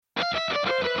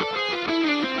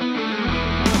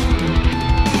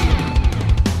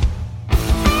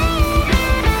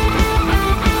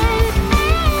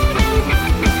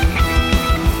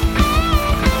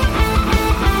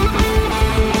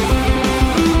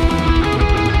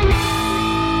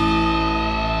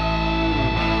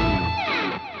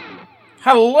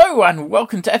Hello and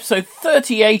welcome to episode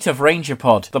 38 of Ranger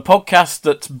Pod, the podcast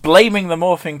that's blaming the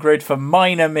Morphing Grid for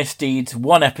minor misdeeds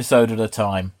one episode at a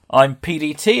time. I'm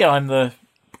PDT, I'm the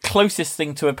closest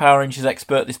thing to a Power Rangers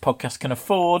expert this podcast can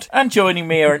afford, and joining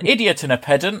me are an idiot and a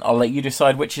pedant, I'll let you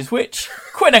decide which is which,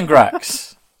 Quinn and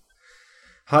Grax.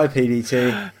 Hi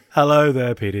PDT. Hello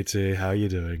there PDT, how are you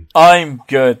doing? I'm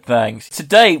good, thanks.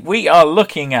 Today we are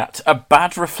looking at A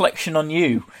Bad Reflection on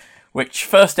You, which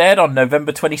first aired on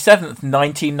November 27th,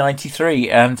 1993,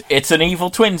 and it's an Evil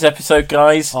Twins episode,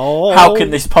 guys. Oh. How can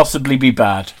this possibly be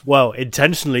bad? Well,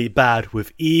 intentionally bad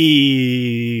with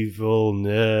evilness.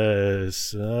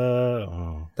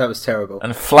 That was terrible.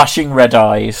 And flashing red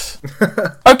eyes.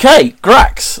 Okay,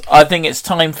 Grax, I think it's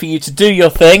time for you to do your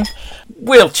thing.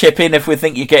 We'll chip in if we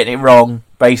think you're getting it wrong,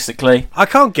 basically. I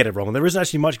can't get it wrong, there isn't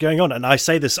actually much going on, and I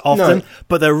say this often, No.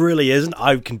 but there really isn't.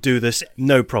 I can do this,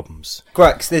 no problems.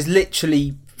 Grax, there's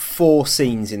literally 4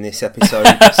 scenes in this episode,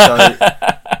 so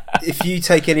if you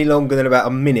take any longer than about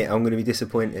a minute, I'm going to be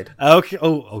disappointed. Okay,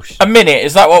 A minute,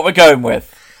 is that what we're going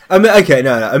with? Okay,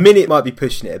 no, a minute might be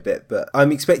pushing it a bit, but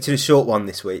I'm expecting a short one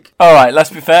this week. Alright, let's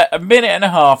be fair. A minute and a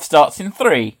half starts in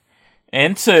 3,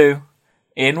 in 2,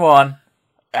 in 1,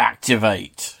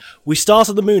 activate. We start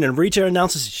on the moon, and Rita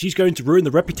announces she's going to ruin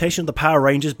the reputation of the Power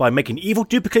Rangers by making evil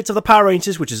duplicates of the Power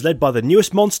Rangers, which is led by the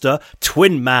newest monster,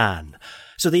 Twin Man.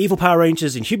 So the evil Power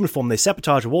Rangers, in human form, they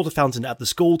sabotage a water fountain at the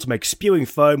school to make spewing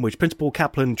foam, which Principal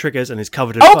Kaplan triggers and is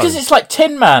covered in foam. Oh, because it's like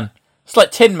Tin Man. It's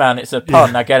like Tin Man, it's a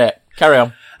pun, I get it. Carry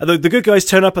on. And the good guys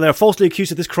turn up and they're falsely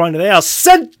accused of this crime, and they are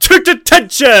sent to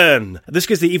detention! This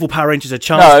gives the evil Power Rangers a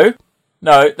chance...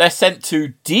 No, they're sent to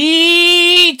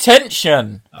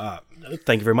detention.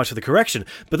 Thank you very much for the correction.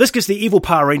 But this gives the evil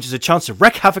Power Rangers a chance to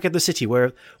wreak havoc at the city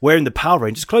wearing the Power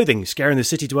Rangers clothing, scaring the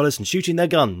city dwellers and shooting their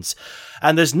guns.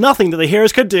 And there's nothing that the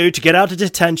heroes can do to get out of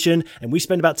detention, and we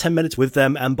spend about 10 minutes with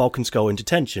them and Bulk and Skull in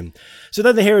detention. So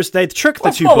then the heroes, they trick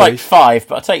the two more bullies. like 5,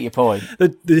 but I take your point.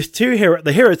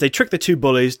 The heroes, they trick the two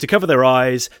bullies to cover their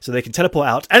eyes so they can teleport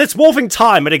out, and it's morphing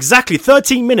time at exactly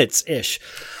 13 minutes-ish.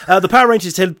 The Power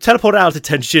Rangers teleport out of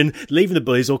detention, leaving the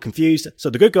bullies all confused. So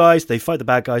the good guys, they fight the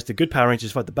bad guys, the good Power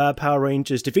Rangers fight the bad Power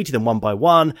Rangers, defeating them one by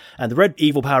one, and the red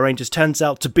evil Power Rangers turns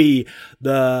out to be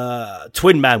the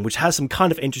Twin Man, which has some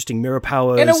kind of interesting mirror powers.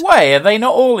 In a way, are they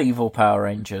not all evil Power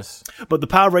Rangers? But the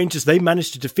Power Rangers, they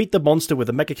manage to defeat the monster with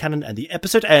a Mega Cannon, and the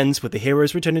episode ends with the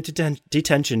heroes returning to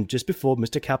detention just before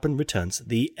Mr. Kaplan returns at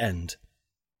the end.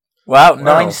 Wow,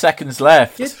 9 seconds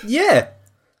left. Yeah,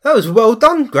 that was well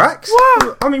done, Grax.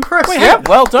 Wow. I'm impressed. Wait, yeah,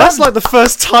 well done. That's like the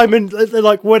first time in,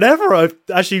 like, whenever I've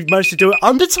actually managed to do it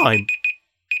under time.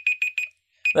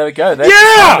 There we go. There's Yeah!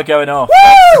 the timer going off.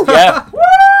 Woo! Yeah. Woo!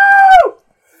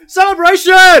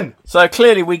 Celebration! So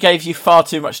clearly we gave you far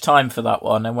too much time for that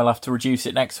one, and we'll have to reduce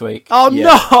it next week. Oh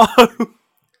Yeah. no!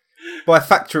 By a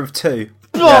factor of 2.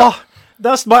 Oh,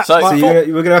 that's my... So- So we're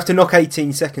going to have to knock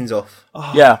 18 seconds off.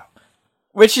 Yeah.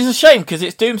 Which is a shame, because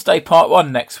it's Doomsday Part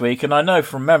 1 next week, and I know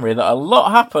from memory that a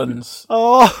lot happens.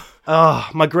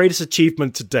 My greatest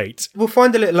achievement to date. We'll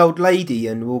find a little old lady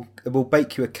and we'll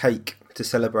bake you a cake to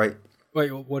celebrate.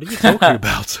 Wait, what are you talking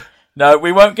about? No,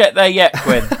 we won't get there yet,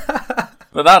 Quinn.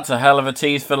 But that's a hell of a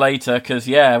tease for later, because,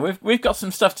 yeah, we've got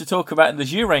some stuff to talk about in the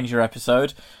Zyuranger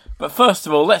episode. But first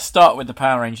of all, let's start with the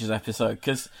Power Rangers episode,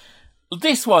 because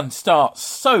this one starts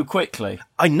so quickly.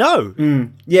 I know.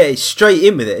 Yeah, it's straight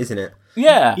in with it, isn't it?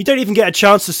 Yeah. You don't even get a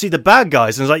chance to see the bad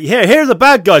guys, and it's like, here are the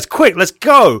bad guys, quick, let's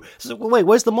go! So, wait,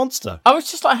 where's the monster? I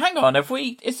was just like, hang on,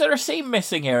 is there a scene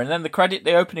missing here? And then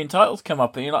the opening titles come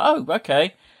up, and you're like, oh,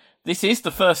 okay, this is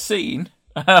the first scene.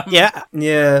 Yeah.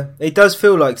 Yeah, it does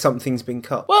feel like something's been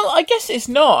cut. Well, I guess it's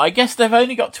not. I guess they've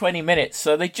only got 20 minutes,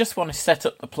 so they just want to set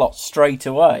up the plot straight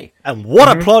away. And what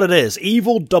a plot it is.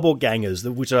 Evil doppelgangers,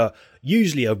 which are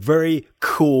usually a very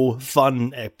cool,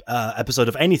 fun episode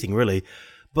of anything, really.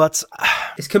 But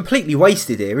It's completely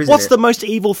wasted here, isn't what's it? the most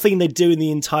evil thing they do in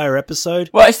the entire episode?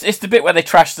 Well, it's the bit where they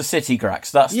trash the city,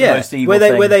 Grax. That's the most evil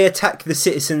thing. where they attack the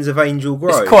citizens of Angel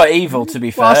Grove. It's quite evil, to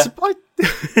be fair. Well,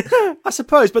 I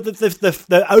suppose, but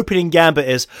the opening gambit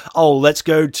is, let's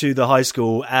go to the high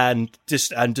school and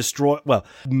destroy,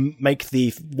 make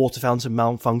the water fountain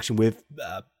malfunction with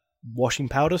washing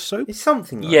powder soap. It's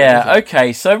something like that. Yeah, isn't it?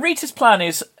 okay. So Rita's plan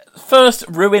is first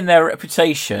ruin their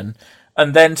reputation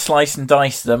and then slice and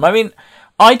dice them. I mean,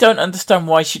 I don't understand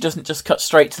why she doesn't just cut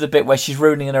straight to the bit where she's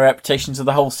ruining their reputations of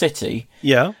the whole city.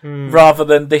 Yeah. Rather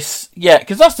than this. Yeah,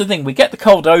 because that's the thing. We get the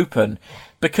cold open.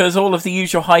 because all of the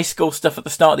usual high school stuff at the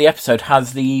start of the episode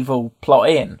has the evil plot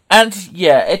in. And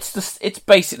yeah, it's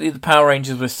basically the Power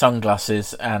Rangers with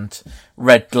sunglasses and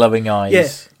red glowing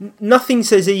eyes. Yeah, nothing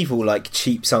says evil like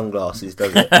cheap sunglasses,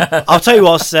 does it? I'll tell you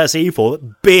what says evil.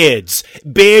 Beards.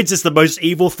 Beards is the most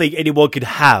evil thing anyone could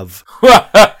have.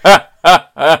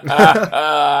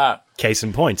 Case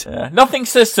in point. Nothing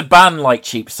says to ban like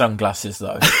cheap sunglasses,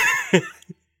 though.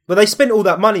 Well, they spent all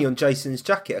that money on Jason's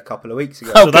jacket a couple of weeks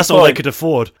ago. So that's all they could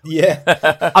afford.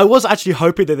 Yeah. I was actually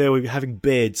hoping that they were having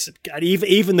beards. And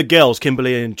even the girls,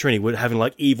 Kimberly and Trini, were having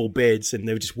like evil beards, and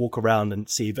they would just walk around and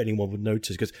see if anyone would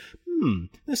notice. Because,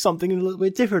 there's something a little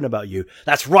bit different about you.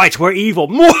 That's right, we're evil.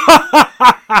 No,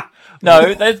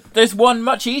 there's one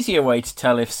much easier way to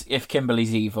tell if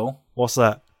Kimberly's evil. What's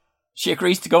that? She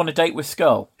agrees to go on a date with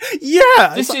Skull.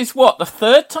 Yeah! This is what, the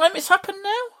third time it's happened now?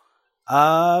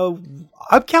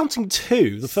 I'm counting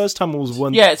 2. The first time was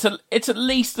 1. Yeah, it's at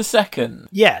least the second.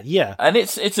 Yeah. And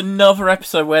it's another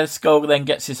episode where Skull then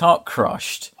gets his heart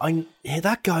crushed.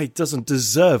 That guy doesn't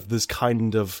deserve this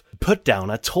kind of put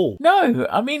down at all. No,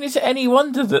 I mean, is it any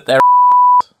wonder that they're...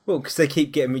 Well, because they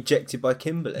keep getting rejected by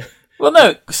Kimberly. Well,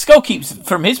 no, Skull keeps,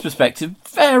 from his perspective,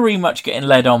 very much getting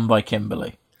led on by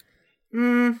Kimberly.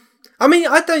 I mean,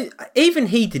 even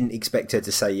he didn't expect her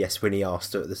to say yes when he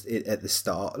asked her at the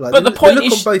start. Like, but the point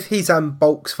look on both his and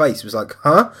Bulk's face was like,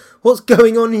 huh? What's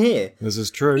going on here? This is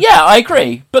true. Yeah, I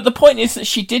agree. But the point is that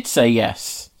she did say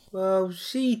yes. Well,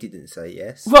 she didn't say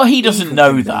yes. Well, he doesn't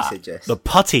know that. Said yes. The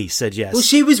putty said yes. Well,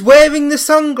 she was wearing the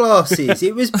sunglasses.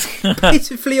 It was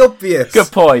pitifully obvious.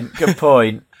 Good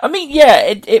point. I mean, yeah,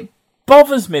 it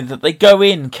bothers me that they go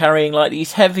in carrying like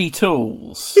these heavy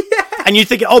tools. And you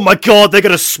think, oh my god, they're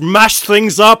going to smash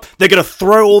things up. They're going to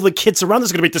throw all the kids around.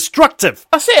 It's going to be destructive.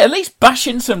 That's it. At least bash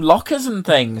in some lockers and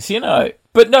things, you know.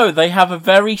 But no, they have a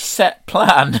very set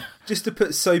plan. Just to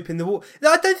put soap in the water.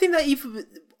 I don't think that even...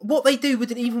 What they do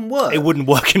wouldn't even work. It wouldn't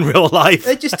work in real life.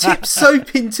 They just tip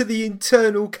soap into the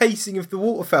internal casing of the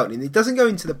water fountain. It doesn't go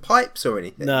into the pipes or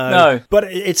anything. No. But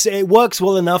it works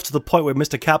well enough to the point where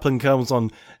Mr. Kaplan comes on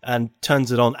and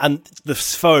turns it on, and the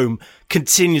foam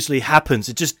continuously happens.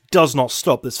 It just does not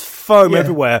stop. There's foam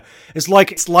everywhere. It's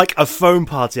like a foam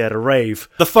party at a rave.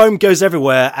 The foam goes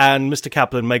everywhere, and Mr.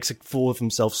 Kaplan makes a fool of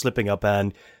himself, slipping up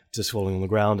and just falling on the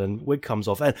ground, and wig comes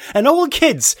off, and all the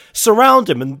kids surround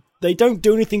him, and they don't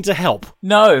do anything to help.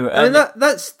 No. I mean,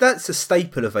 that's a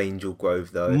staple of Angel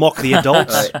Grove, though. Mock the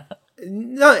adults.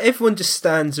 No, everyone just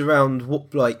stands around,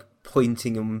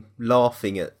 pointing and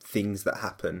laughing at things that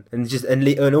happen,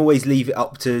 and always leave it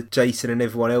up to Jason and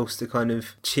everyone else to kind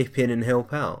of chip in and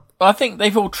help out. I think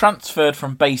they've all transferred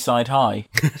from Bayside High.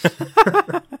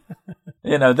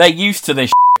 You know, they're used to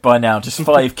this by now, just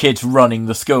 5 kids running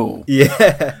the school.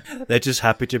 Yeah. They're just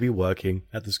happy to be working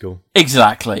at the school.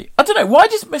 Exactly. I don't know, why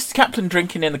does Mr. Kaplan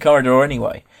drinking in the corridor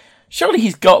anyway? Surely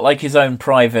he's got, like, his own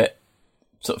private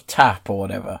sort of tap or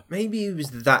whatever. Maybe he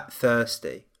was that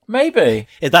thirsty. Maybe.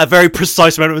 At that very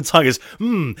precise moment of time is,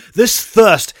 this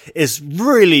thirst is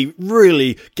really,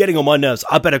 really getting on my nerves.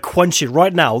 I better quench it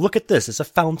right now. Look at this. It's a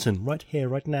fountain right here,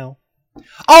 right now.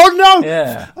 Oh no!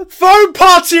 Yeah. Foam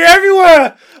party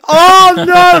everywhere! Oh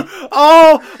no!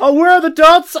 Oh, where are the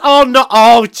dots? Oh no!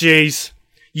 Oh jeez!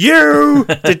 You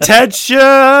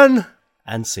detention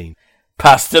and scene.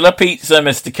 Pastilla pizza,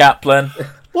 Mr. Kaplan.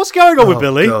 What's going on with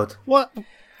Billy? God. What?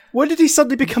 When did he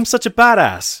suddenly become such a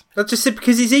badass? I just said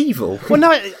because he's evil. Well,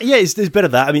 no, yeah, it's better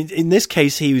that. I mean, in this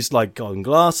case, he was like got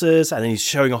glasses, and then he's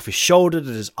showing off his shoulder and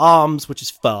his arms, which is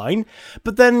fine.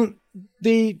 But then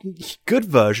the good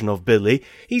version of Billy,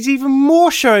 he's even more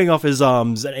showing off his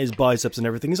arms and his biceps and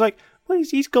everything. He's like, well,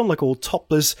 he's gone like all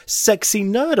topless, sexy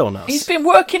nerd on us. He's been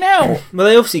working out. Well,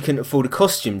 they obviously couldn't afford a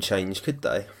costume change, could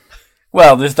they?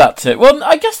 Well, there's that too. Well,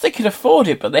 I guess they could afford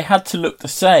it, but they had to look the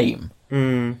same.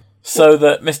 So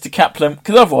that Mr. Kaplan...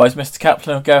 Because otherwise Mr.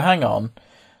 Kaplan would go, hang on,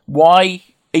 why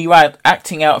are you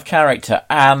acting out of character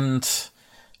and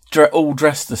all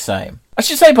dressed the same? I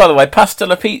should say, by the way,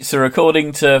 Pastilla Pizza,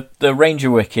 according to the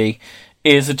Ranger Wiki,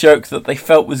 is a joke that they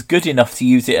felt was good enough to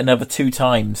use it another 2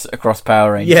 times across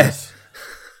Power Rangers. Yes.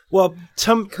 Well,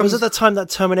 was it the time that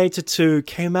Terminator 2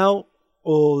 came out?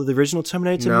 Or the original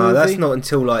Terminator movie? No, that's not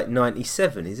until like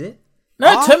 97, is it?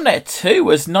 No, Terminator 2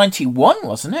 was 91,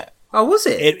 wasn't it? Oh, was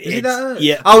it? Is it that early?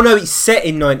 Yeah. Oh, no, it's set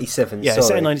in 97. Yeah, sorry. it's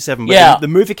set in 97. But Yeah. the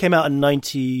movie came out in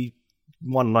 92.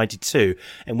 192,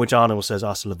 in which Arnold says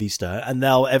 "Hasta la vista," and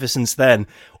now ever since then,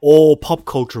 all pop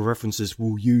culture references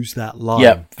will use that line.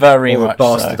 Yeah, very Or a much so.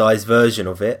 bastardized version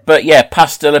of it. But yeah,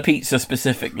 Pasta la Pizza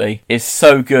specifically is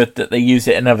so good that they use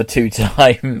it another 2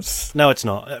 times. No, it's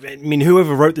not. I mean,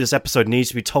 whoever wrote this episode needs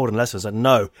to be told in lessons that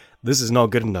no, this is not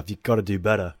good enough. You've got to do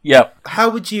better. Yep. How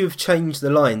would you have changed the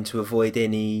line to avoid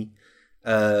any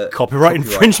Copyright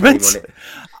infringements. claim on it?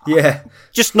 Yeah.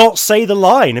 Just not say the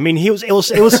line. I mean, it was.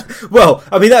 Well,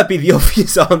 I mean, that'd be the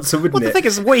obvious answer, wouldn't Well, the it? thing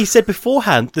is, what he said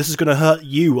beforehand, this is going to hurt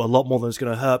you a lot more than it's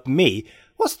going to hurt me,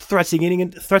 was threatening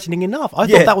enough. I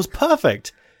thought that was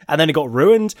perfect. And then it got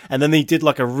ruined, and then they did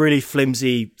like a really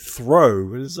flimsy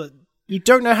throw. It was like, you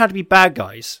don't know how to be bad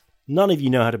guys. None of you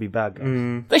know how to be bad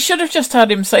guys. They should have just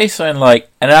had him say something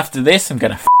like, and after this, I'm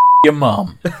going to your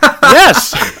mum.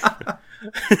 Yes!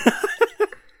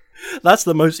 That's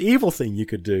the most evil thing you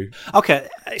could do. Okay,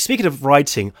 speaking of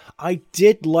writing, I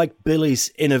did like Billy's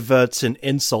inadvertent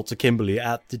insult to Kimberly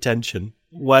at detention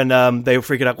when they were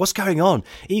freaking out. What's going on?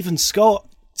 Even Scott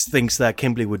thinks that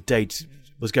Kimberly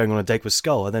was going on a date with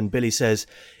Skull, and then Billy says,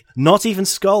 not even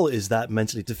Skull is that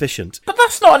mentally deficient. But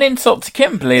that's not an insult to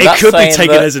Kimberly. It That's could be saying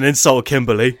taken that- as an insult,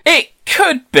 Kimberly. It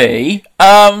could be,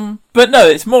 but no,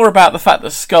 it's more about the fact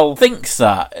that Skull thinks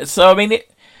that. So, I mean,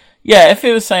 if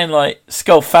it was saying, like,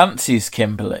 Skull fancies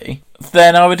Kimberly,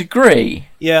 then I would agree.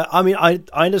 Yeah, I mean, I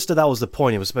understood that was the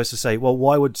point. It was supposed to say, well,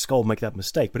 why would Skull make that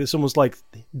mistake? But it's almost like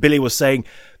Billy was saying,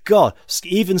 God,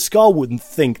 even Skull wouldn't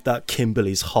think that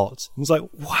Kimberly's hot. And it's like,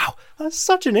 wow, that's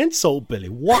such an insult, Billy.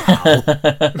 Wow.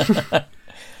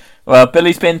 Well,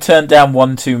 Billy's been turned down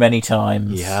one too many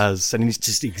times. He has, and he's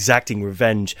just exacting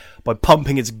revenge by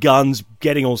pumping his guns,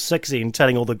 getting all sexy and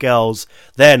telling all the girls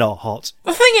they're not hot.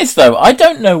 The thing is, though, I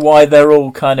don't know why they're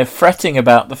all kind of fretting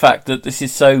about the fact that this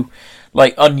is so,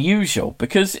 like, unusual,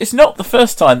 because it's not the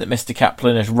first time that Mr.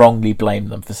 Kaplan has wrongly blamed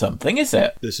them for something, is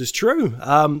it? This is true.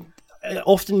 It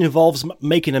often involves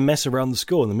making a mess around the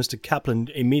school, and then Mr. Kaplan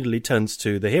immediately turns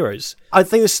to the heroes. I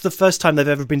think this is the first time they've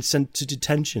ever been sent to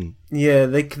detention. Yeah,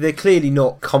 they're clearly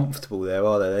not comfortable there,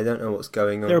 are they? They don't know what's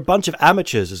going on. They're a bunch of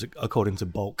amateurs, according to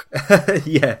Bulk.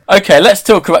 Yeah. Okay, let's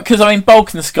talk about... Because, I mean,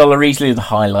 Bulk and Skull are easily the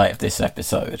highlight of this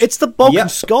episode. It's the Bulk Yep. and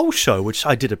Skull show, which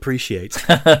I did appreciate.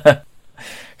 Okay,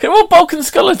 well, Bulk and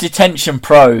Skull are detention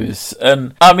pros,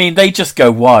 and, I mean, they just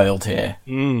go wild here.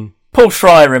 Paul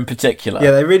Schreier in particular.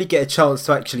 Yeah, they really get a chance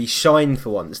to actually shine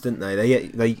for once, don't they?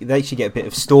 They actually get a bit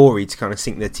of story to kind of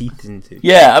sink their teeth into.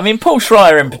 Yeah, I mean, Paul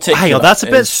Schreier in particular. Hang on, that's a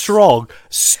bit is- strong.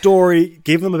 Story,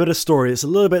 give them a bit of story. It's a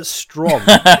little bit strong.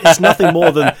 It's nothing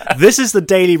more than, this is the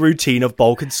daily routine of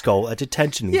Bulk and Skull at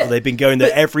detention. Yeah, They've been going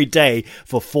there every day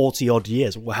for 40-odd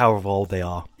years, however old they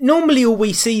are. Normally all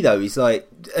we see, though, is like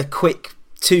a quick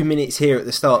 2 minutes here at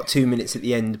the start, 2 minutes at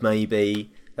the end, maybe,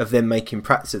 of them making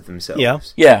practice of themselves. Yeah.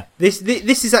 Yeah. This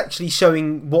is actually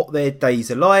showing what their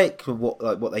days are like,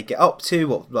 what they get up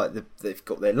to, they've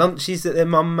got their lunches that their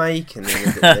mum make, and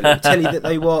then their little telly that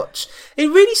they watch. It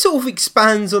really sort of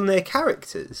expands on their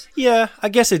characters. Yeah, I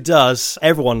guess it does.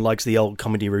 Everyone likes the old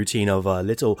comedy routine of a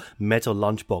little metal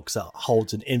lunchbox that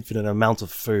holds an infinite amount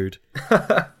of food.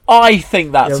 I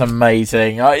think that's Yeah.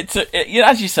 amazing.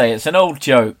 As you say, it's an old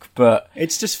joke, but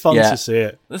It's just fun Yeah. to see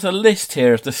it. there's a list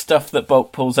here of the stuff that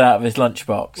Bulk pulls out of his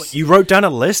lunchbox. You wrote down a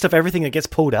list of everything that gets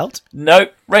pulled out?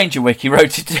 Nope, Ranger Wiki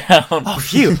wrote it down. Oh,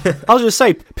 phew. I was going to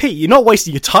say, Pete, you're not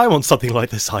wasting your time on something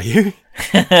like this, are you?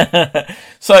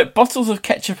 So, bottles of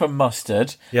ketchup and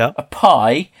mustard, Yeah. a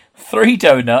pie, 3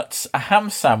 donuts, a ham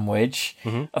sandwich,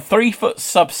 a 3-foot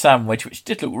sub sandwich, which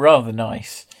did look rather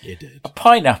nice, You did. a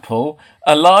pineapple,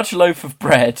 a large loaf of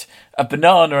bread, a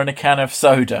banana, and a can of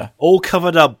soda. All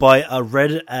covered up by a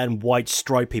red and white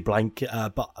stripy blanket.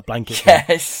 Blanket.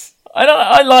 Yes,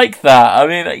 I like that. I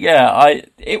mean, yeah,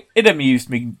 it amused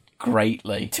me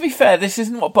greatly. To be fair, this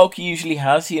isn't what Bulky usually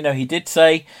has. You know, he did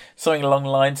say something along the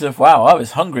lines of, "Wow, I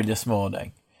was hungry this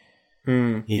morning."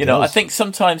 He I does. think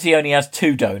sometimes he only has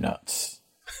 2 donuts.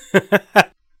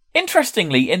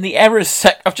 Interestingly, in the errors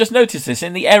I've just noticed this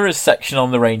in the errors section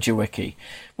on the Ranger Wiki.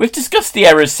 We've discussed the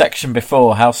errors section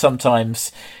before, how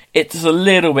sometimes it's a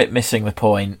little bit missing the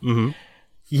point.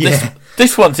 Yeah.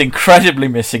 This one's incredibly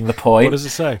missing the point. What does it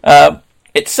say?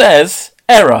 It says,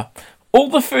 error. All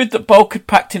the food that Bulk had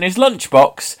packed in his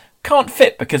lunchbox can't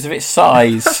fit because of its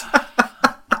size.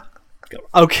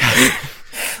 Okay.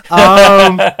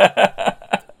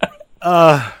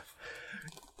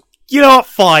 You know what?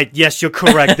 Fine. Yes, you're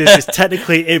correct. This is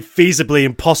technically feasibly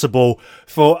impossible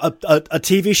for a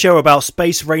TV show about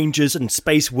space rangers and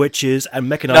space witches and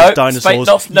mechanized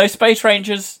dinosaurs. No Space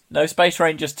Rangers. No Space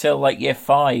Rangers till like year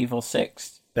 5 or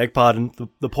 6. Beg pardon.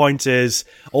 The point is,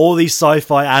 all these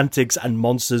sci-fi antics and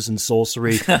monsters and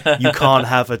sorcery, you can't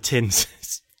have a tin.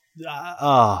 It's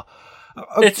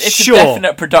sure. a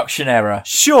definite production error.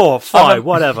 Sure, fine,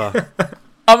 whatever.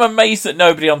 I'm amazed that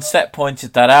nobody on set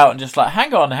pointed that out and just like,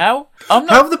 hang on, how? How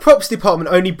have the props department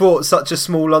only bought such a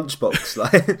small lunchbox?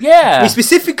 Like, Yeah. We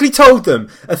specifically told them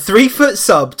a 3-foot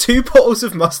sub, 2 bottles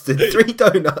of mustard, 3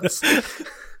 donuts.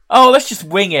 Oh, let's just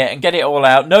wing it and get it all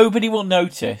out. Nobody will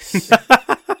notice.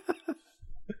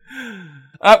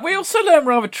 We also learn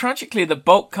rather tragically that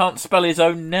Bulk can't spell his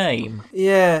own name.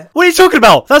 Yeah. What are you talking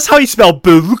about? That's how you spell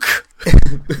book.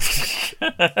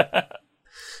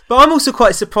 But I'm also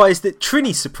quite surprised that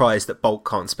Trini's surprised that Bulk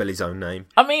can't spell his own name.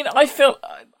 I mean, I feel...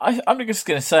 I'm just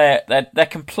going to say it. They're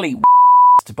complete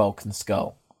to Bulk and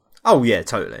Skull. Oh, yeah,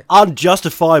 totally.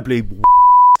 Unjustifiably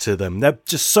to them. They're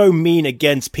just so mean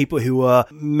against people who are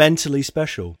mentally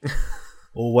special.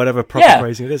 Or whatever proper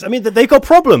phrasing it is. I mean, they've got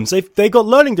problems. They've got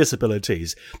learning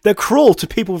disabilities. They're cruel to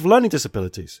people with learning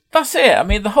disabilities. That's it. I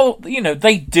mean, the whole...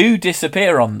 they do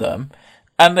disappear on them.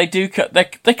 And they do...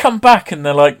 They come back and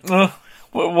they're like... Ugh.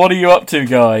 What are you up to,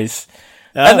 guys?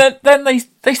 And then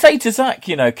they say to Zack,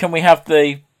 can we have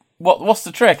the... What's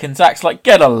the trick? And Zack's like,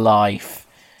 get a life.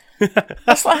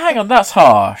 That's like, hang on, that's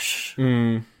harsh.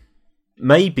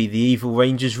 Maybe the evil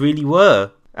Rangers really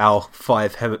were our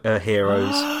 5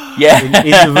 heroes. Yeah.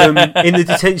 in the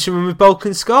detention room with Bulk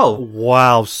and Skull.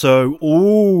 Wow, so...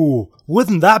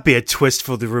 wouldn't that be a twist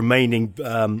for the remaining...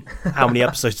 how many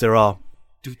episodes there are?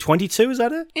 22, is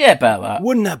that it? Yeah, about that.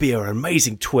 Wouldn't that be an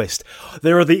amazing twist?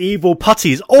 There are the evil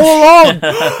putties all along!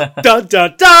 Da da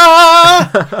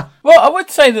da! Well, I would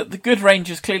say that the good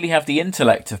Rangers clearly have the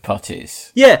intellect of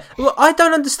putties. Yeah, well, I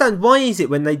don't understand. Why is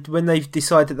it when they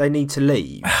decide that they need to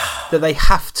leave, that they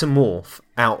have to morph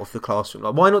out of the classroom?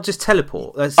 Like, why not just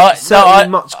teleport? That's certainly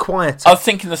much quieter. I was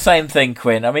thinking the same thing,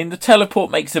 Quinn. I mean, the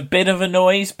teleport makes a bit of a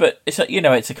noise, but it's a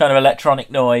kind of electronic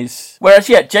noise. Whereas,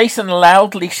 Jason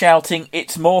loudly shouting,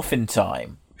 "It's morphin'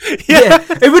 time." Yeah,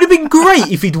 it would have been great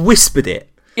if he'd whispered it.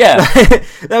 Yeah.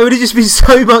 That would have just been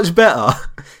so much better.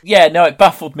 Yeah, no, it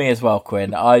baffled me as well, Quinn.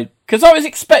 Because I was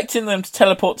expecting them to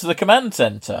teleport to the command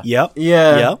centre. Yep.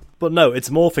 Yeah. Yep. But no, it's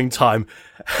morphing time.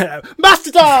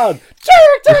 Mastodon!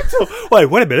 Pterodactyl!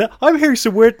 Wait a minute. I'm hearing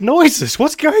some weird noises.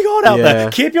 What's going on out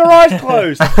there? Keep your eyes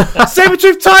closed.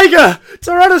 Saber-toothed tiger!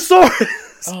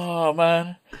 Tyrannosaurus! Oh,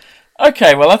 man.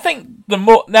 Okay, well, I think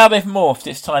now they've morphed,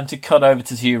 it's time to cut over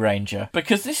to Zyuranger.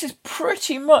 Because this is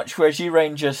pretty much where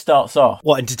Zyuranger starts off.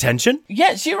 What, in detention?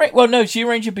 Yeah,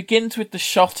 Zyuranger begins with the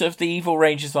shot of the evil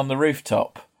Rangers on the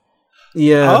rooftop.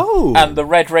 Yeah. Oh. And the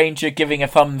Red Ranger giving a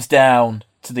thumbs down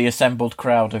to the assembled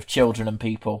crowd of children and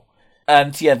people.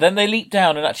 And, then they leap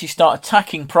down and actually start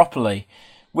attacking properly.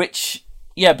 Which,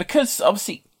 because,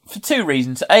 obviously, for 2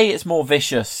 reasons. A, it's more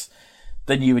vicious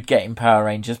than you would get in Power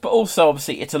Rangers, but also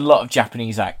obviously it's a lot of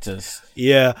Japanese actors.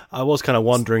 Yeah, I was kind of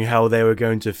wondering how they were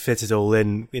going to fit it all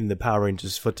in the Power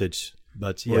Rangers footage,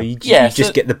 but well, you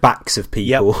just get the backs of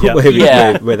people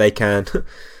where they can.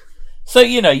 So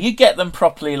you get them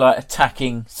properly like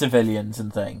attacking civilians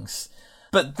and things,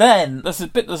 but then there's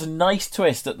a nice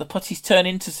twist that the putties turn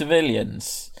into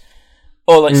civilians,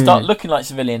 or they start looking like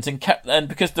civilians, and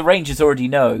because the Rangers already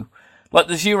know. Like,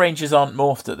 the Zyurangers aren't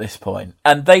morphed at this point,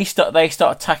 and they start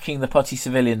attacking the putty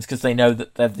civilians because they know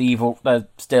that they're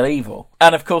still evil.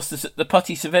 And of course, the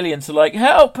putty civilians are like,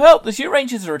 help, the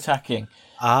Zyurangers are attacking.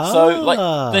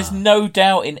 So, there's no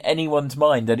doubt in anyone's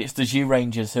mind that it's the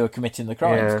Zyurangers who are committing the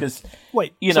crimes, because,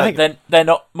 they're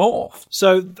not morphed.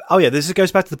 So, this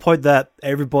goes back to the point that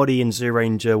everybody in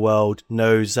Zyuranger world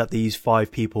knows that these 5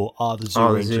 people are the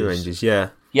Zyurangers. The Zyurangers, yeah.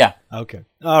 Yeah. Okay.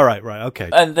 All right, okay.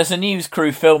 And there's a news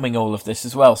crew filming all of this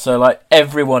as well, so, like,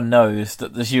 everyone knows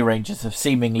that the Zyurangers have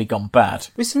seemingly gone bad.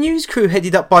 It's a news crew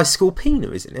headed up by Scorpina,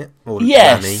 isn't it? Or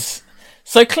yes. Lammy.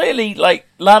 So clearly, like,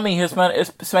 Lammy has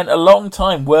spent a long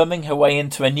time worming her way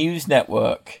into a news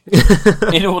network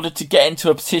in order to get into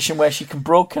a position where she can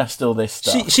broadcast all this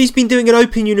stuff. She's been doing an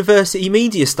Open University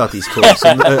Media Studies course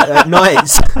at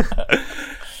nights.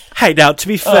 Hey, now, to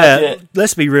be fair,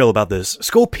 let's be real about this.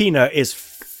 Scorpina is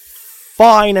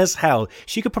fine as hell.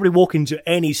 She could probably walk into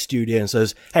any studio and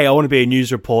says, hey, I want to be a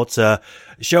news reporter,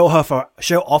 show off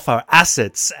her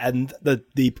assets, and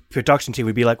the production team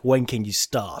would be like, when can you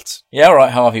start? Yeah, all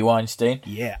right, Harvey Weinstein.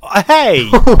 Yeah.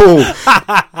 Hey!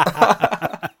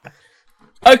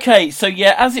 Okay, so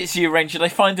as it's Zyuranger, they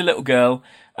find a little girl,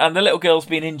 and the little girl's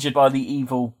been injured by the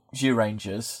evil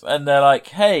Zyurangers, and they're like,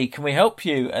 hey, can we help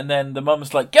you? And then the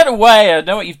mum's like, get away, I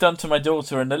know what you've done to my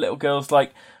daughter, and the little girl's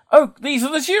like, oh, these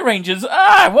are the Zoo Rangers.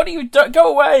 Ah, what are you doing?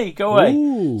 Go away.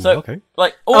 Ooh, So, okay.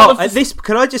 like,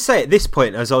 Can I just say, at this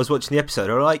point, as I was watching the episode,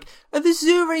 I was like, are the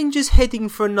Zoo Rangers heading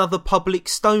for another public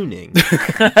stoning?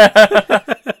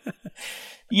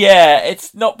 Yeah,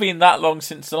 it's not been that long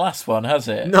since the last one, has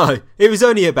it? No, it was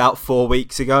only about 4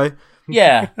 weeks ago.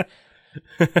 Yeah.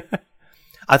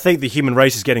 I think the human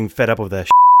race is getting fed up with their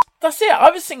That's it.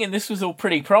 I was thinking this was all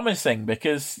pretty promising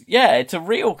because, yeah, it's a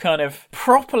real kind of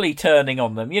properly turning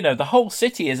on them. You know, the whole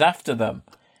city is after them.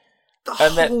 The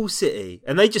whole city.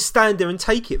 And they just stand there and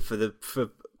take it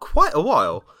for quite a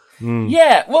while.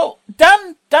 Yeah, well,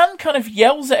 Dan kind of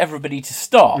yells at everybody to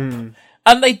stop.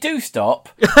 And they do stop.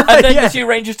 And then the Zoo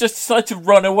Rangers just decide to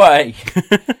run away.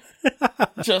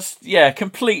 Just,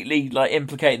 completely, like,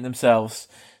 implicating themselves.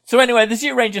 So anyway, the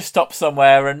Zoo Rangers stop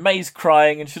somewhere and May's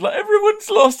crying and she's like, everyone's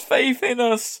lost faith in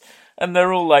us. And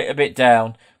they're all, like, a bit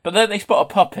down. But then they spot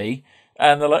a puppy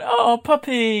and they're like, oh,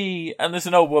 puppy. And there's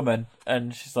an old woman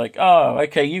and she's like, oh,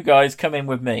 okay, you guys come in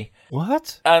with me.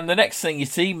 What? And the next thing you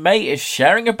see, May is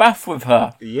sharing a bath with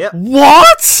her. Yep.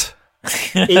 What?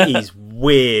 It is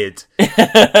weird.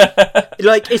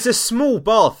 Like, it's a small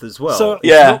bath as well. So,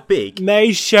 it's not big.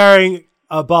 May's sharing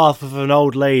a bath with an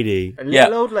old lady. A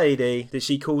little old lady that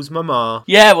she calls Mama.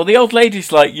 Yeah, well, the old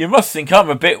lady's like, you must think I'm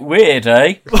a bit weird,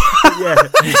 eh? Yeah.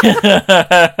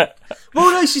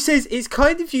 Well, no, she says, it's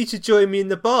kind of you to join me in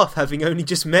the bath, having only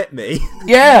just met me.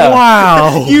 Yeah.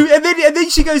 Wow. And then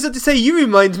she goes on to say, you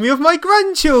remind me of my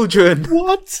grandchildren.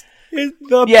 What? In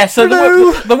the Yeah, so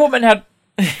blue? the woman had...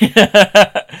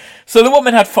 So the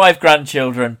woman had 5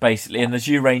 grandchildren, basically, and the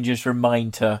Zoo Rangers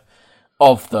remind her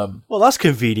of them. Well, that's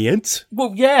convenient.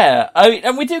 Well, yeah.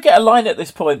 And we do get a line at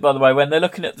this point, by the way, when they're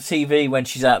looking at the TV when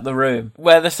she's out of the room,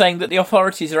 where they're saying that the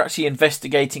authorities are actually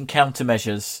investigating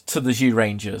countermeasures to the Zoo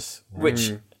Rangers,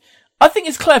 which I think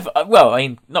is clever. Well, I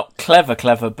mean, not clever,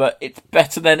 but it's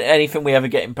better than anything we ever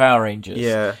get in Power Rangers.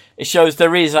 Yeah. It shows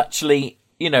there is actually,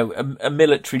 you know, a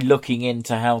military looking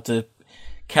into how to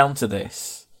counter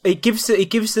this. It gives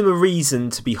them a reason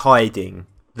to be hiding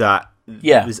that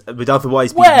would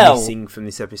otherwise be missing from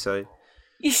this episode.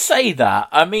 You say that.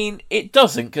 I mean, it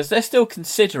doesn't, because they're still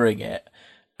considering it.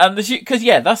 And because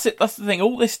that's it. That's the thing.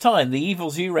 All this time, the evil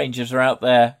Zoo Rangers are out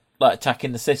there, like,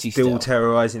 attacking the city Still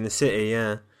terrorising the city,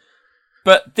 yeah.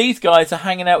 But these guys are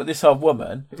hanging out with this old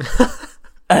woman.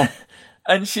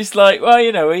 And she's like, well,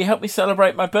 you know, will you help me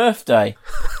celebrate my birthday?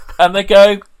 And they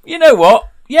go, you know what?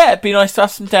 Yeah, it'd be nice to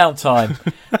have some downtime.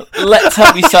 Let's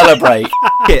help you celebrate.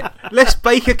 Let's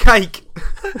bake a cake.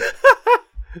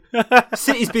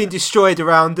 City's being destroyed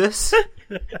around us.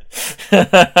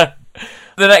 The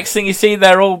next thing you see,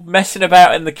 they're all messing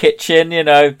about in the kitchen, you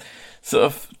know, sort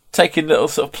of taking little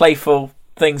sort of playful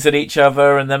things at each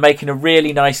other, and they're making a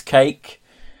really nice cake.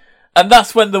 And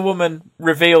that's when the woman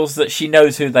reveals that she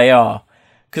knows who they are.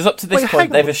 Because up to this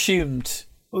point, they've assumed...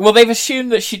 Well, they've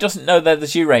assumed that she doesn't know they're the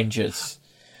Zoo Rangers.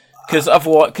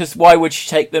 Because why would she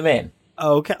take them in?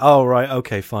 Okay. Oh, right.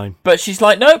 Okay, fine. But she's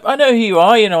like, nope, I know who you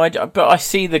are, you know, but I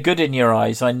see the good in your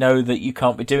eyes. I know that you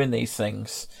can't be doing these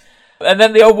things. And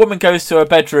then the old woman goes to her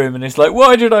bedroom and is like,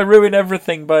 why did I ruin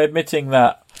everything by admitting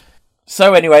that?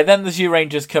 So anyway, then the Zoo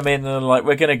Rangers come in and are like,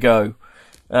 we're going to go.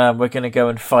 We're going to go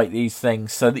and fight these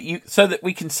things so that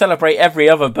we can celebrate every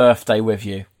other birthday with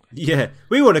you. Yeah,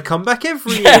 we want to come back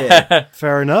every year.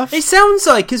 Fair enough. It sounds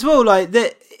like, as well, like,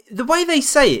 the way they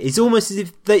say it is almost as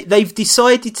if they've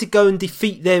decided to go and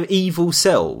defeat their evil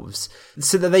selves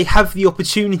so that they have the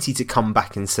opportunity to come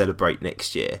back and celebrate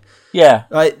next year. Yeah.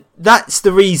 Like, that's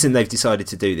the reason they've decided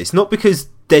to do this, not because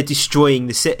they're destroying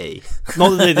the city.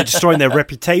 Not that they're destroying their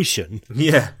reputation.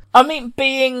 Yeah. I mean,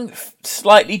 being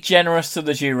slightly generous to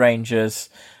the Zoo Rangers,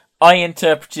 I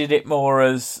interpreted it more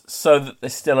as so that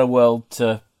there's still a world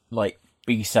to, like,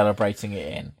 be celebrating it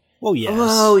in. Well, yes.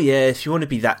 Well, yeah, if you want to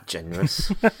be that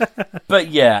generous. But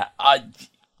yeah,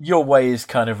 your way is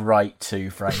kind of right too,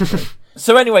 frankly.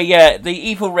 So anyway, yeah, the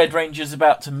evil Red Ranger's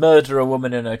about to murder a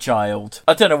woman and her child.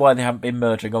 I don't know why they haven't been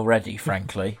murdering already,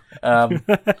 frankly.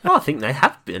 I think they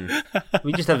have been.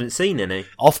 We just haven't seen any.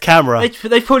 Off camera.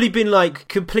 They've probably been, like,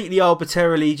 completely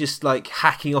arbitrarily just, like,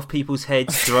 hacking off people's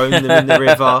heads, throwing them in the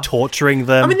river. Torturing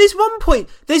them. I mean,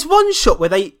 there's one shot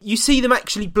where you see them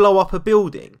actually blow up a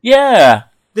building. Yeah.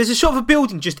 There's a shot of a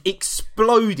building just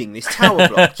exploding, this tower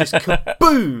block, just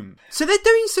kaboom! So they're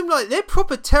doing they're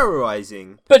proper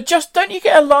terrorising. But don't you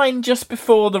get a line just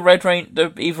before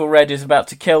the evil Red is about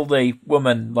to kill the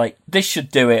woman, like, this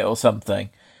should do it or something?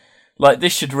 Like,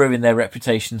 this should ruin their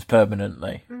reputations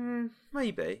permanently.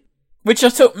 Maybe. Which I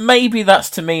thought maybe that's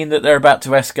to mean that they're about to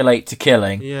escalate to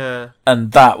killing. Yeah.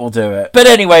 And that will do it. But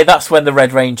anyway, that's when the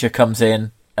Red Ranger comes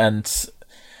in and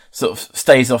sort of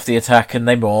stays off the attack and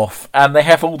they morph and they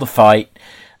have all the fight,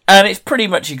 and it's pretty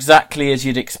much exactly as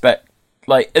you'd expect,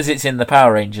 like as it's in the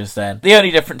Power Rangers then. The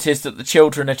only difference is that the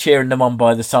children are cheering them on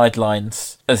by the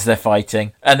sidelines as they're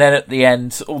fighting, and then at the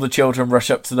end all the children rush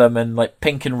up to them and like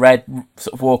Pink and Red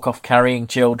sort of walk off carrying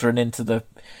children into the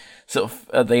sort of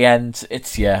at the end.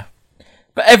 It's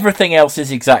but everything else is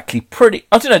exactly pretty.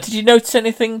 I don't know, did you notice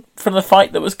anything from the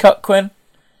fight that was cut, Quinn?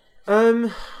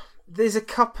 There's a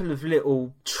couple of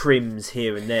little trims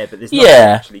here and there, but there's nothing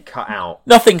actually cut out.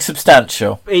 Nothing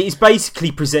substantial. It's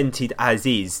basically presented as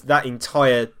is. That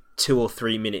entire 2 or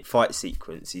 3 minute fight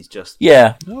sequence is just...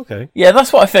 Yeah. Okay. Yeah,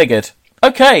 that's what I figured.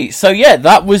 Okay, so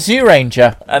that was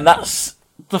Zyuranger, and that's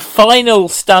the final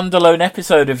standalone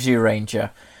episode of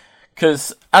Zyuranger.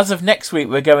 Because as of next week,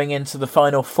 we're going into the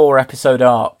final 4-episode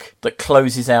arc that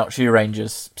closes out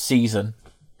Zyuranger's season.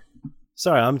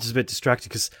 Sorry, I'm just a bit distracted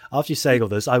because after you saying all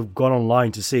this, I've gone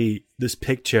online to see this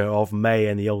picture of May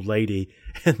and the old lady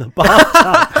in the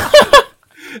bathtub.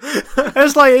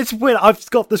 It's weird. I've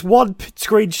got this one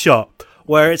screenshot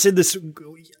where it's in this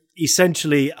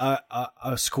essentially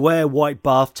a square white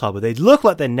bathtub, and they look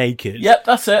like they're naked. Yep,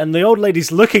 that's it. And the old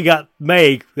lady's looking at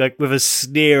May like with a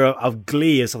sneer of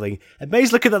glee or something, and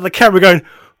May's looking at the camera going,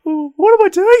 "What am I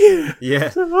doing here?"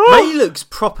 Yeah, May looks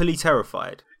properly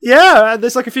terrified. Yeah, and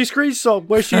there's like a few screenshots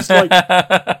where she's like...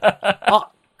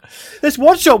 there's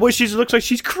one shot where she looks like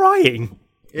she's crying.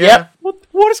 Yeah.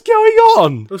 What is going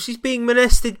on? Well, she's being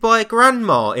molested by a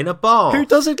grandma in a bar. Who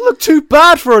doesn't look too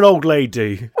bad for an old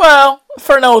lady? Well,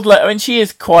 for an old lady, I mean, she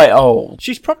is quite old.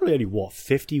 She's probably only,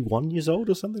 51 years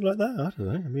old or something like that? I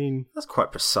don't know, I mean... That's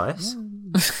quite precise.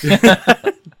 Yeah,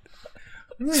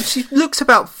 she looks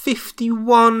about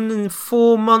 51 and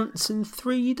 4 months and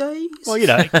 3 days. Well,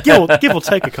 give or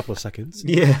take a couple of seconds.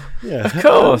 Yeah. Of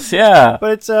course, yeah.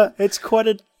 But it's quite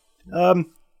a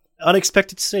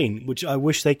unexpected scene, which I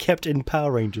wish they kept in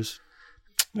Power Rangers.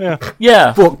 Yeah.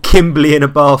 Yeah. What, Kimberly in a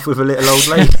bath with a little old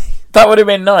lady? That would have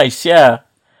been nice, yeah.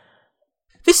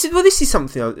 This is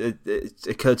something that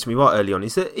occurred to me right early on,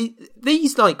 is that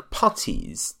these like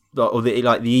putties, or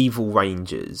the evil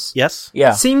Rangers, yes,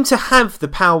 seem to have the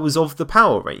powers of the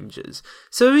Power Rangers.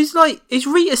 So is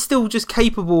Rita still just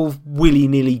capable of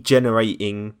willy-nilly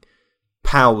generating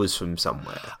powers from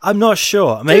somewhere? I'm not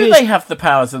sure. Maybe Do they have the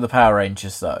powers of the Power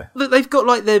Rangers, though? Look, they've got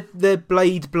like their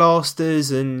blade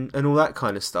blasters and all that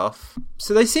kind of stuff.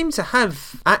 So they seem to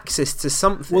have access to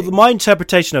something. Well, my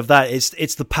interpretation of that is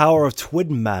it's the power of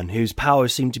Twin Man, whose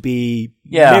powers seem to be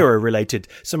mirror related.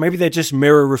 So maybe they're just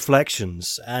mirror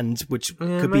reflections, and which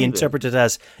could be interpreted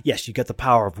as, yes, you get the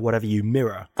power of whatever you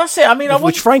mirror. That's it. I mean,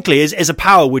 which frankly is a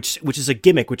power which is a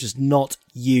gimmick which is not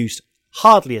used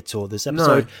hardly at all this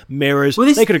episode. No. Mirrors,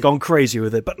 they could have gone crazy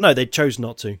with it, but no, they chose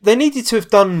not to. They needed to have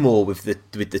done more with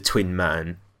the Twin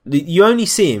Man. You only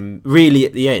see him really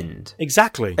at the end.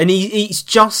 Exactly. And he's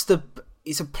just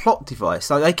it's a plot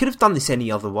device. Like, they could have done this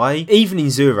any other way, even in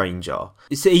Zyuranger.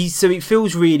 So it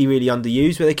feels really, really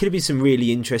underused, but there could have been some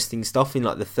really interesting stuff in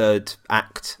like the third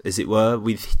act, as it were,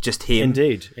 with just him.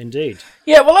 Indeed.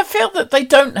 Yeah, well, I feel that they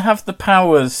don't have the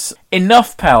powers,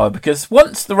 enough power, because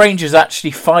once the Rangers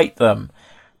actually fight them,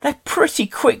 they're pretty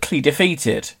quickly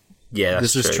defeated. Yeah,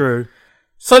 this is true.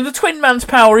 So the Twin Man's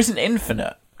power isn't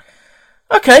infinite.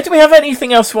 Okay, do we have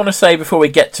anything else we want to say before we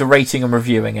get to rating and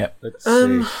reviewing it? Let's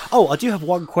see. Oh, I do have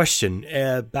one question.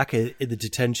 Back in the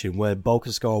detention where Bulk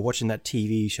and Skull are watching that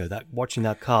TV show, watching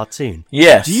that cartoon.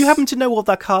 Yes. Do you happen to know what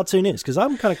that cartoon is? Because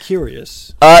I'm kind of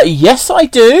curious. Yes, I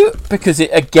do, because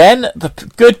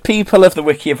the good people of the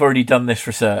wiki have already done this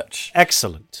research.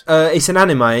 Excellent. It's an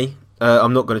anime.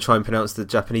 I'm not going to try and pronounce the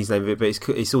Japanese name of it, but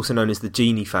it's also known as the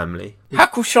Genie Family.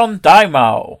 Hakushon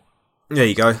Daimao. There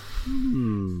you go.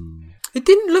 It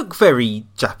didn't look very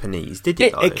Japanese, did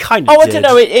it? It kind of did. I don't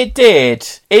know, it did.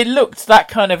 It looked that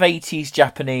kind of 80s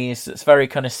Japanese that's very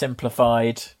kind of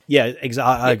simplified. Yeah,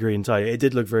 exactly. I agree entirely. It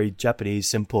did look very Japanese,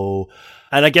 simple.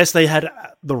 And I guess they had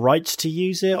the rights to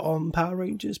use it on Power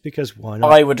Rangers, because why not?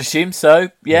 I would assume so.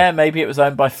 Yeah, maybe it was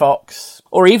owned by Fox.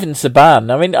 Or even Saban.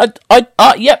 I mean,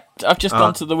 I've just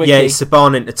gone to the wiki. Yeah, it's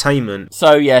Saban Entertainment.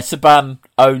 So, yeah, Saban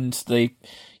owned the...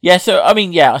 Yeah, so, I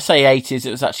mean, I say 80s,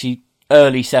 it was actually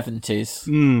early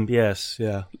 70s. Yes,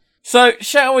 yeah. So,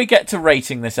 shall we get to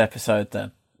rating this episode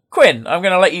then? Quinn, I'm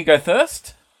going to let you go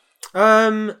first.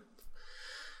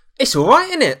 It's alright,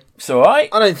 isn't it? It's alright.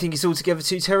 I don't think it's altogether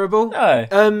too terrible.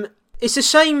 No. It's a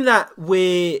shame that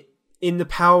in the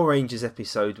Power Rangers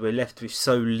episode, we're left with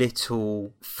so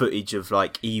little footage of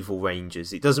like evil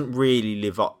Rangers. It doesn't really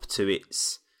live up to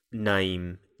its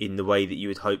name in the way that you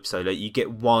would hope so. Like, you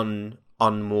get one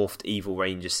unmorphed Evil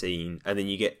Ranger scene, and then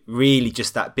you get really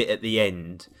just that bit at the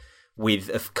end with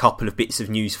a couple of bits of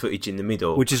news footage in the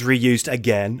middle, which is reused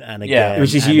again and again. Yeah.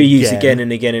 which is reused again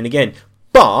and again and again.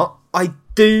 But I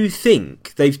do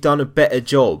think they've done a better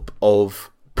job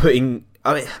of putting.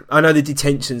 I mean, I know the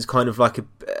detention's kind of like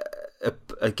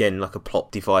again like a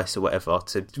plot device or whatever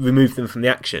to remove them from the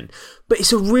action, but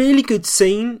it's a really good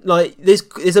scene. Like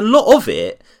there's a lot of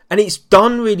it, and it's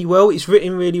done really well. It's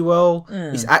written really well.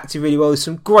 It's acted really well. There's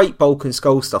some great Bulk and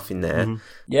Skull stuff in there.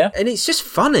 Yeah. And it's just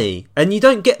funny, and you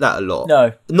don't get that a lot.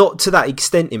 No. Not to that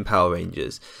extent in Power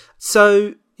Rangers.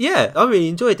 So yeah, I really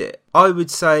enjoyed it. I would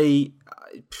say,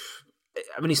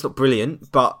 I mean, it's not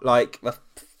brilliant, but like a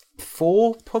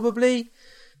 4 probably.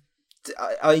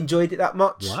 I enjoyed it that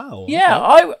much. Wow.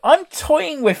 Yeah, I'm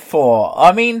toying with 4.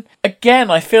 I mean, again,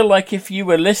 I feel like if you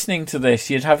were listening to this,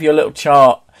 you'd have your little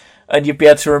chart and you'd be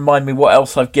able to remind me what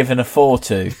else I've given a 4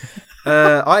 to.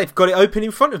 I've got it open in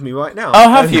front of me right now.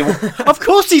 Oh, have you? Of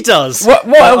course he does. What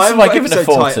else have I got given a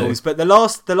episode 4 titles, to? but the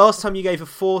last time you gave a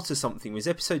 4 to something was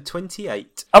episode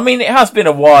 28. I mean, it has been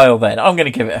a while then. I'm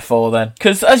going to give it a 4 then.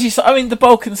 Because, as you said, I mean, the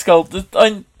Bulk and Skull...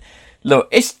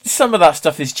 Look, some of that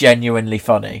stuff is genuinely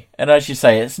funny. And as you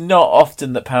say, it's not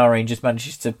often that Power Rangers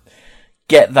manages to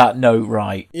get that note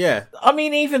right. Yeah. I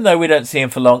mean, even though we don't see them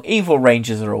for long, Evil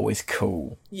Rangers are always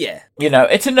cool. Yeah. You know,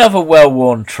 it's another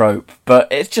well-worn trope, but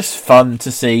it's just fun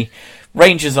to see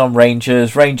Rangers on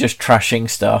Rangers, Rangers trashing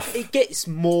stuff. It gets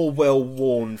more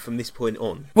well-worn from this point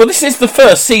on. Well, this is the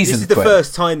first season, This is the Quinn.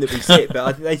 first time that we see it, but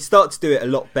I think they start to do it a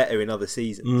lot better in other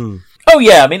seasons. Oh,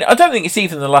 yeah, I mean, I don't think it's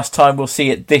even the last time we'll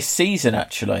see it this season,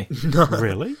 actually.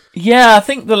 Really? Yeah, I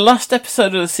think the last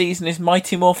episode of the season is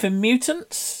Mighty Morphin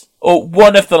Mutants. Or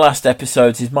one of the last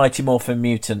episodes is Mighty Morphin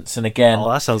Mutants, and again...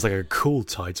 Oh, that sounds like a cool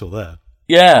title there.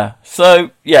 Yeah,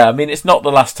 so, yeah, I mean, it's not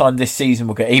the last time this season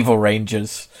we'll get Evil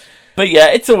Rangers. But yeah,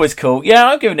 it's always cool. Yeah,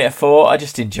 I'm giving it a 4. I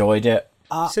just enjoyed it.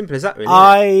 Simple as that, really.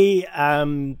 I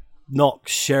am not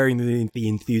sharing the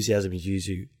enthusiasm as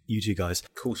you two guys.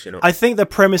 Of course you're not. I think the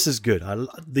premise is good.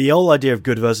 The whole idea of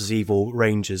good versus evil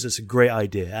Rangers is a great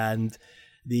idea, and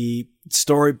the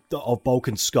story of Bulk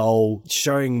and Skull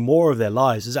showing more of their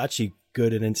lives is actually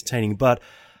good and entertaining, but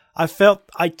I felt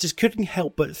I just couldn't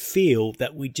help but feel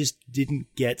that we just didn't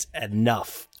get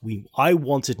enough. I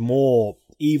wanted more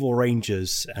evil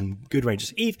Rangers and good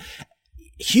Rangers.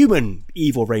 Human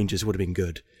evil Rangers would have been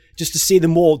good. Just to see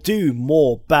them all do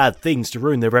more bad things to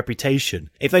ruin their reputation.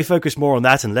 If they focused more on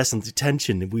that and less on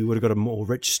detention, we would have got a more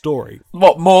rich story.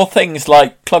 What, more things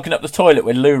like clogging up the toilet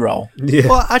with loo roll? Yeah.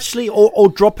 Well, actually, or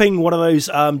dropping one of those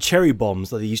cherry bombs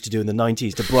that they used to do in the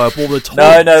 90s to blow up all the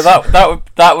toilets. No,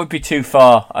 that would be too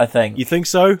far, I think. You think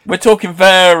so? We're talking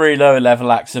very low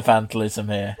level acts of vandalism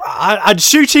here. And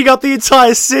shooting up the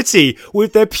entire city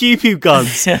with their pew-pew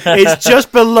guns. It's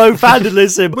just below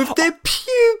vandalism. With their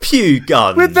pew-pew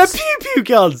guns. With their pew-pew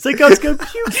guns. The guns go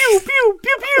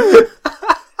pew-pew-pew-pew-pew.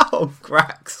 Oh,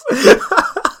 cracks.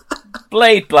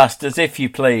 Blade blasters, if you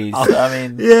please. I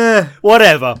mean... Yeah.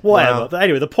 Whatever. Wow. But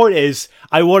anyway, the point is,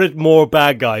 I wanted more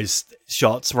bad guys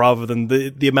shots rather than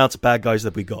the amount of bad guys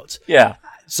that we got. Yeah.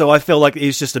 So I feel like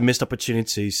it's just a missed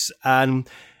opportunities. And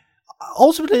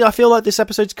ultimately, I feel like this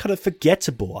episode's kind of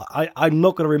forgettable. I'm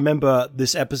not going to remember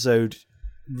this episode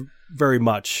very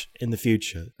much in the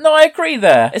future. No, I agree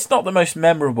there. It's not the most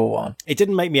memorable one. It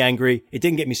didn't make me angry. It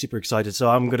didn't get me super excited. So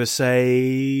I'm going to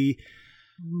say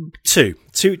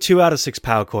 2 out of 6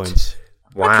 power coins.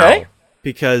 Wow. Okay.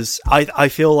 Because I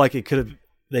feel like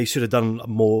they should have done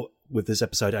more with this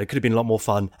episode. It could have been a lot more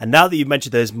fun. And now that you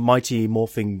mentioned there's Mighty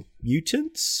Morphing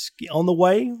Mutants on the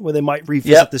way, where they might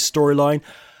revisit this storyline,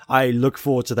 I look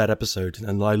forward to that episode,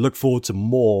 and I look forward to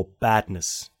more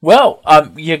badness. Well,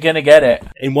 you're going to get it.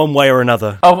 In one way or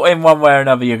another. Oh, in one way or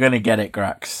another, you're going to get it,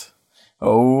 Grax.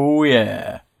 Oh,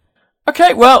 yeah.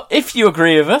 Okay, well, if you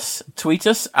agree with us, tweet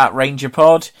us at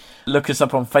RangerPod. Look us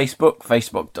up on Facebook,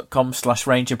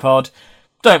 facebook.com/RangerPod.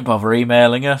 Don't bother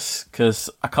emailing us, because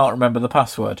I can't remember the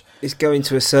password. It's going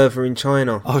to a server in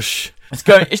China. Oh,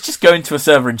 It's just going to a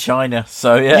server in China,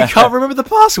 so yeah. You can't remember the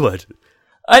password?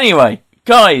 Anyway,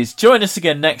 guys, join us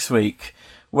again next week,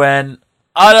 when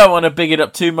I don't want to big it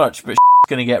up too much, but it's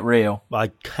going to get real. I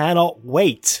cannot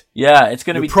wait. Yeah, it's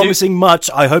going to be... promising much.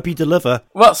 I hope you deliver.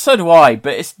 Well, so do I,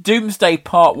 but it's Doomsday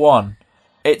Part 1.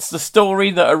 It's the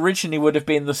story that originally would have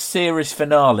been the series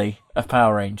finale of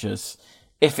Power Rangers,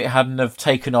 if it hadn't have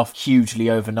taken off hugely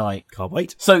overnight. Can't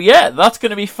wait. So yeah, that's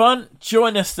going to be fun.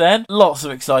 Join us then. Lots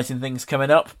of exciting things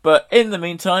coming up. But in the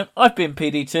meantime, I've been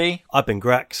PDT. I've been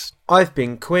Grax. I've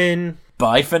been Quinn.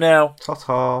 Bye for now.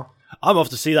 Ta-ta. I'm off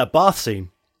to see that bath scene.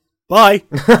 Bye.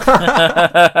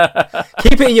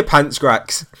 Keep it in your pants,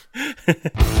 Grax.